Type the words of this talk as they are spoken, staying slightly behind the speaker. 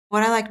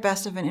What I like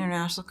best of an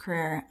international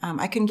career,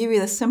 I can give you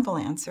the simple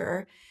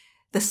answer.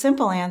 The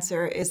simple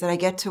answer is that I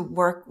get to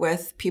work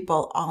with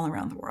people all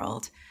around the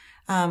world.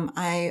 On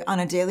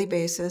a daily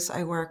basis,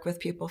 I work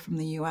with people from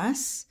the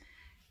US,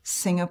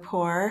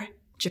 Singapore,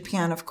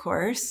 Japan, of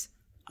course,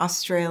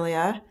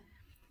 Australia,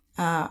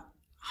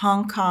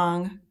 Hong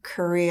Kong,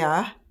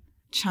 Korea,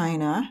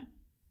 China.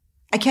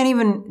 I can't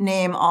even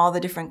name all the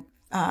different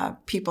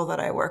people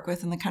that I work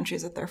with in the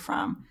countries that they're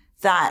from.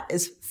 That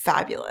is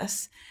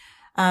fabulous.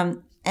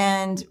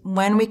 And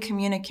when we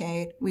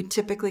communicate, we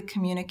typically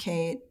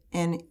communicate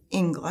in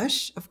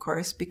English, of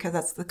course, because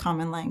that's the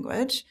common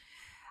language.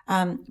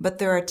 But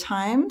there are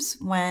times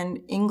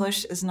when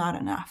English is not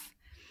enough.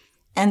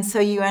 And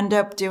so you end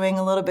up doing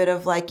a little bit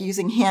of like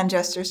using hand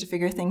gestures to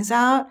figure things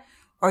out,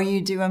 or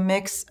you do a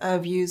mix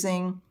of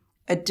using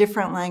a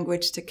different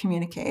language to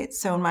communicate.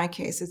 So in my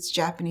case, it's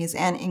Japanese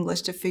and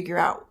English to figure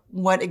out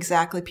what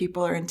exactly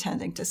people are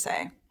intending to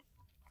say.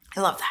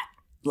 I love that.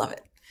 Love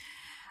it.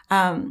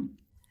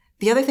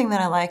 The other thing that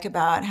I like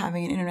about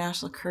having an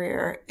international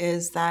career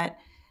is that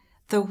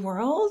the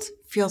world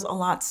feels a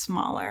lot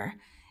smaller.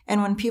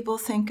 And when people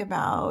think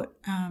about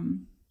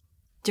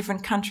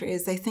different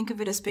countries, they think of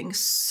it as being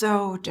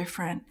so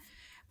different.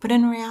 But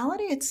in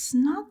reality, it's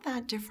not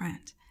that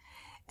different.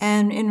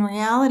 And in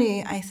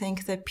reality, I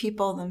think that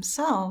people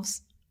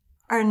themselves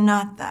are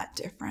not that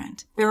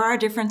different. There are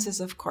differences,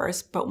 of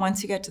course, but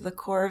once you get to the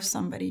core of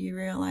somebody, you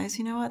realize,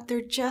 you know what,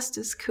 they're just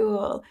as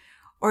cool,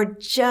 or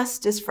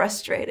just as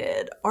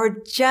frustrated,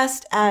 or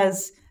just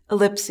as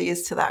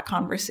ellipses to that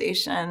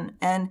conversation.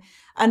 And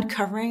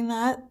uncovering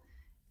that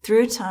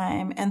through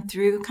time and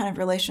through kind of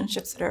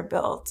relationships that are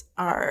built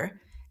are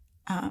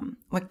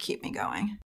what keep me going.